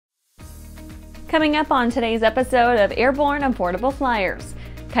Coming up on today's episode of Airborne Affordable Flyers,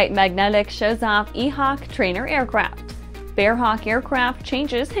 Kite Magnetics shows off E-Hawk trainer aircraft. Bearhawk aircraft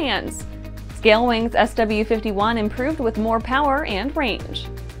changes hands. Scalewings SW-51 improved with more power and range.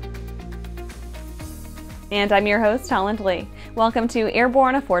 And I'm your host, Holland Lee. Welcome to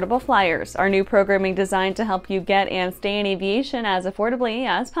Airborne Affordable Flyers, our new programming designed to help you get and stay in aviation as affordably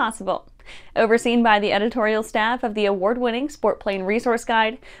as possible. Overseen by the editorial staff of the award-winning Sport Plane Resource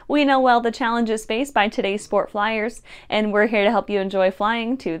Guide, we know well the challenges faced by today's sport flyers, and we're here to help you enjoy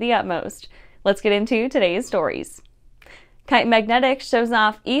flying to the utmost. Let's get into today's stories. Kite Magnetics shows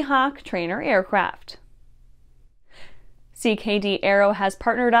off E-Hawk trainer aircraft. CKD Aero has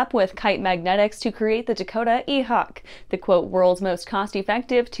partnered up with Kite Magnetics to create the Dakota E-Hawk, the quote, world's most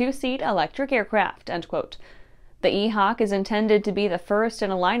cost-effective two-seat electric aircraft, end quote. The E-Hawk is intended to be the first in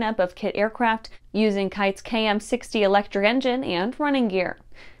a lineup of kit aircraft using Kite's KM60 electric engine and running gear.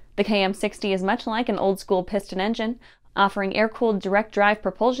 The KM60 is much like an old-school piston engine, offering air-cooled direct drive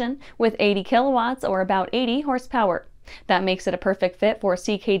propulsion with 80 kilowatts or about 80 horsepower. That makes it a perfect fit for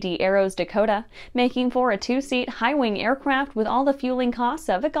CKD Aero's Dakota, making for a two-seat high-wing aircraft with all the fueling costs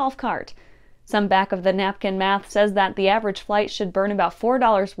of a golf cart. Some back-of-the-napkin math says that the average flight should burn about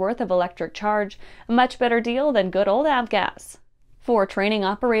 $4 worth of electric charge, a much better deal than good old avgas. For training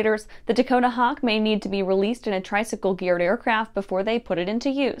operators, the Dakota Hawk may need to be released in a tricycle-geared aircraft before they put it into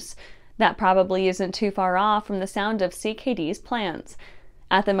use. That probably isn't too far off from the sound of CKD's plans.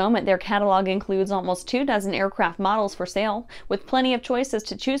 At the moment, their catalog includes almost 24 aircraft models for sale, with plenty of choices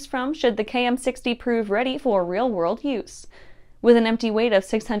to choose from should the KM60 prove ready for real-world use. With an empty weight of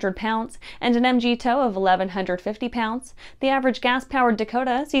 600 pounds and an MG tow of 1,150 pounds, the average gas-powered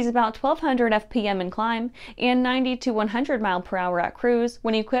Dakota sees about 1,200 FPM in climb and 90 to 100 mile per hour at cruise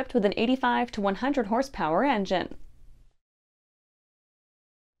when equipped with an 85 to 100 horsepower engine.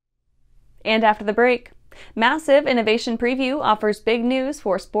 And after the break, massive innovation preview offers big news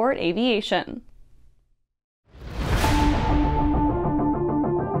for sport aviation.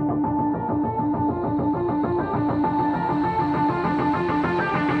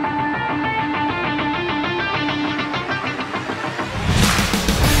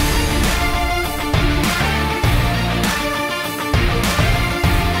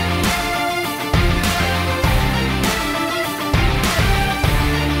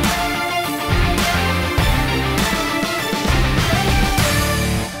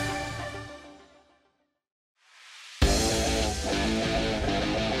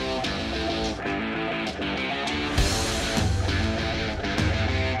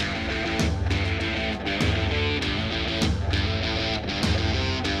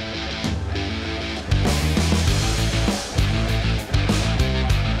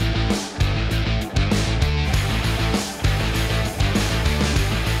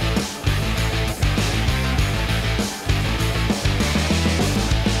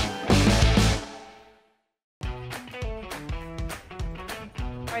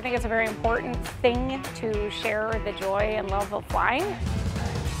 I think it's a very important thing to share the joy and love of flying.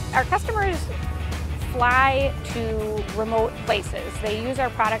 Our customers fly to remote places. They use our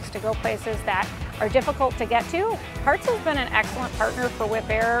products to go places that are difficult to get to. Hartzell's been an excellent partner for Whip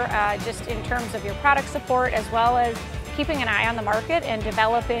Air, just in terms of your product support, as well as keeping an eye on the market and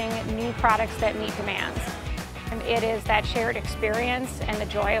developing new products that meet demands. And it is that shared experience and the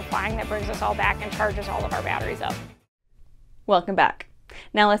joy of flying that brings us all back and charges all of our batteries up. Welcome back.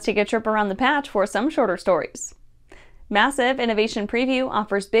 Now let's take a trip around the patch for some shorter stories. Massive innovation preview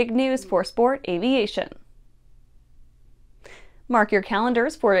offers big news for sport aviation. Mark your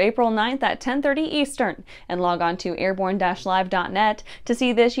calendars for April 9th at 10:30 Eastern and log on to airborne-live.net to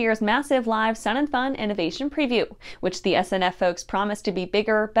see this year's massive live Sun and Fun innovation preview, which the SNF folks promise to be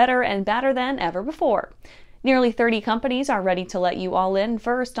bigger, better, and badder than ever before. Nearly 30 companies are ready to let you all in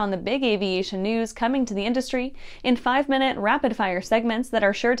first on the big aviation news coming to the industry in 5-minute rapid-fire segments that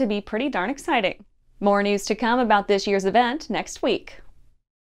are sure to be pretty darn exciting. More news to come about this year's event next week.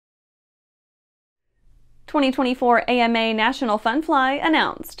 2024 AMA National Fun Fly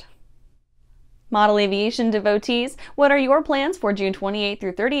announced. Model aviation devotees, what are your plans for June 28th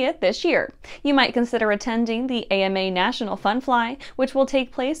through 30th this year? You might consider attending the AMA National Fun Fly, which will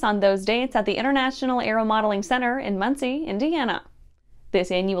take place on those dates at the International Aero Modeling Center in Muncie, Indiana.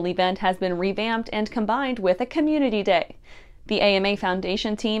 This annual event has been revamped and combined with a community day. The AMA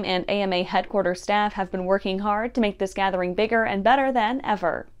Foundation team and AMA headquarters staff have been working hard to make this gathering bigger and better than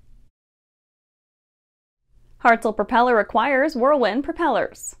ever. Hartzell Propeller acquires WhirlWind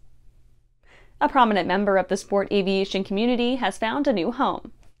Propellers. A prominent member of the sport aviation community has found a new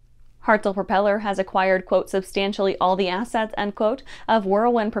home. Hartzell Propeller has acquired, quote, substantially all the assets, end quote, of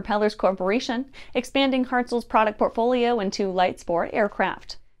WhirlWind Propellers Corporation, expanding Hartzell's product portfolio into light sport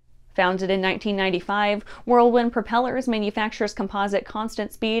aircraft. Founded in 1995, WhirlWind Propellers manufactures composite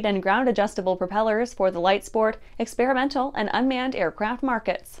constant speed and ground-adjustable propellers for the light sport, experimental, and unmanned aircraft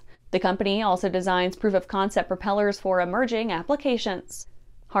markets. The company also designs proof-of-concept propellers for emerging applications.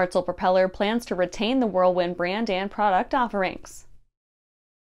 Hartzell Propeller plans to retain the WhirlWind brand and product offerings.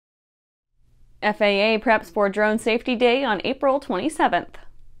 FAA preps for Drone Safety Day on April 27th.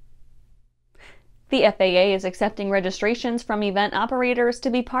 The FAA is accepting registrations from event operators to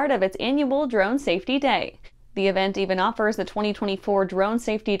be part of its annual Drone Safety Day. The event even offers the 2024 Drone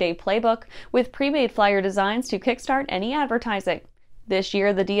Safety Day playbook with pre-made flyer designs to kickstart any advertising. This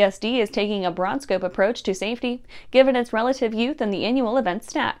year, the DSD is taking a broad-scope approach to safety, given its relative youth in the annual event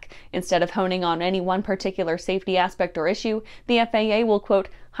stack. Instead of honing on any one particular safety aspect or issue, the FAA will, quote,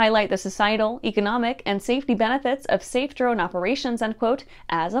 highlight the societal, economic, and safety benefits of safe drone operations, end quote,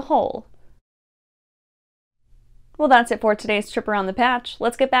 as a whole. Well, that's it for today's trip around the patch.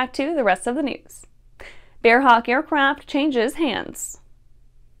 Let's get back to the rest of the news. Bearhawk aircraft changes hands.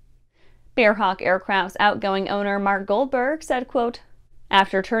 Bearhawk Aircraft's outgoing owner Mark Goldberg said, quote,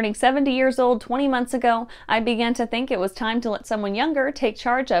 after turning 70 years old 20 months ago, I began to think it was time to let someone younger take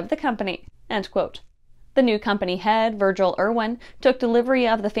charge of the company, end quote. The new company head, Virgil Irwin, took delivery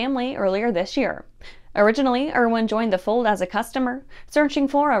of the family earlier this year. Originally, Irwin joined the fold as a customer, searching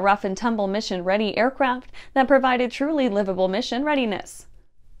for a rough-and-tumble mission-ready aircraft that provided truly livable mission readiness.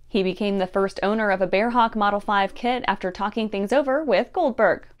 He became the first owner of a Bearhawk Model 5 kit after talking things over with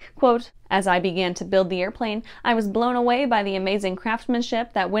Goldberg. Quote, as I began to build the airplane, I was blown away by the amazing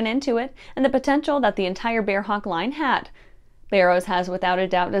craftsmanship that went into it and the potential that the entire Bearhawk line had. Barrows has without a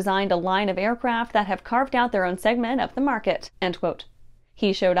doubt designed a line of aircraft that have carved out their own segment of the market, end quote.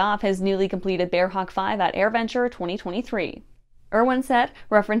 He showed off his newly completed Bearhawk 5 at AirVenture 2023. Irwin said,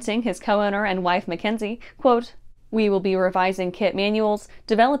 referencing his co-owner and wife Mackenzie, quote, we will be revising kit manuals,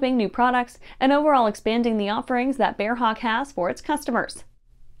 developing new products, and overall expanding the offerings that Bearhawk has for its customers.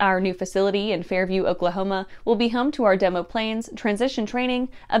 Our new facility in Fairview, Oklahoma will be home to our demo planes, transition training,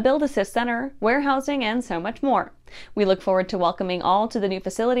 a build assist center, warehousing, and so much more. We look forward to welcoming all to the new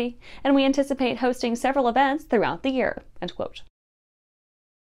facility, and we anticipate hosting several events throughout the year, end quote.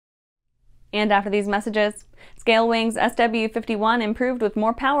 And after these messages, Scalewings SW-51 improved with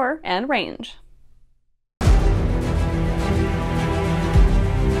more power and range.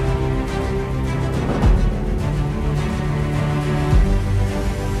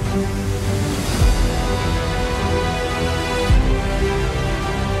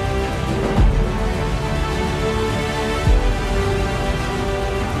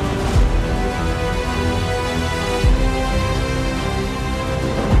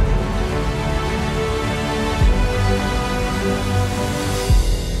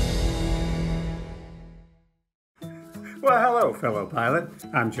 Well, hello, fellow pilot.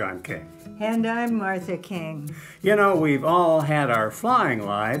 I'm John King. And I'm Martha King. You know, we've all had our flying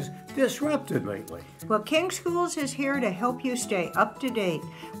lives disrupted lately. Well, King Schools is here to help you stay up to date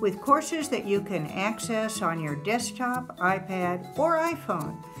with courses that you can access on your desktop, iPad, or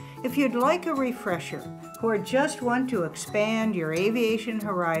iPhone. If you'd like a refresher or just want to expand your aviation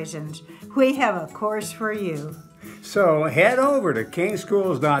horizons, we have a course for you. So head over to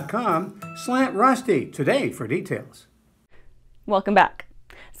kingschools.com/Rusty today for details. Welcome back.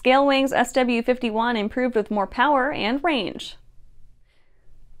 Scalewings SW-51 improved with more power and range.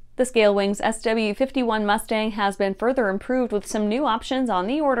 The Scalewings SW-51 Mustang has been further improved with some new options on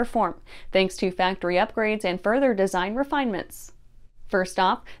the order form, thanks to factory upgrades and further design refinements. First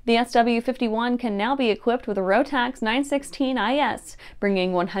off, the SW-51 can now be equipped with a Rotax 916 IS,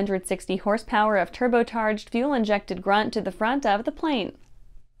 bringing 160 horsepower of turbocharged fuel-injected grunt to the front of the plane.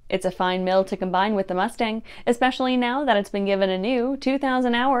 It's a fine mill to combine with the Mustang, especially now that it's been given a new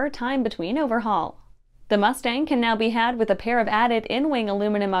 2,000-hour time between overhaul. The Mustang can now be had with a pair of added in-wing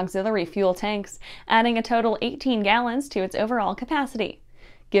aluminum auxiliary fuel tanks, adding a total 18 gallons to its overall capacity.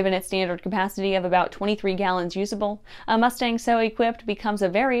 Given its standard capacity of about 23 gallons usable, a Mustang so equipped becomes a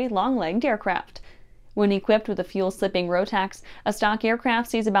very long-legged aircraft. When equipped with a fuel-slipping Rotax, a stock aircraft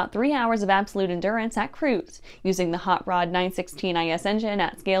sees about 3 hours of absolute endurance at cruise, using the Hot Rod 916 IS engine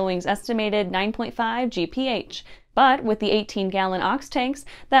at Scalewings' estimated 9.5 GPH. But with the 18-gallon aux tanks,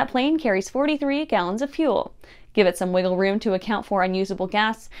 that plane carries 43 gallons of fuel. Give it some wiggle room to account for unusable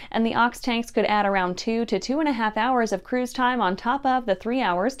gas, and the aux tanks could add around 2 to 2.5 hours of cruise time on top of the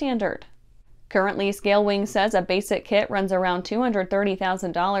 3-hour standard. Currently, Scalewings says a basic kit runs around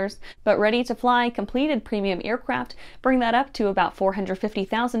 $230,000, but ready-to-fly completed premium aircraft bring that up to about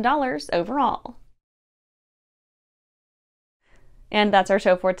 $450,000 overall. And that's our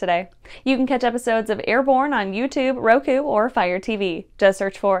show for today. You can catch episodes of Airborne on YouTube, Roku, or Fire TV. Just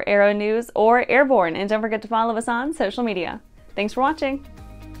search for Aero-News or Airborne, and don't forget to follow us on social media. Thanks for watching!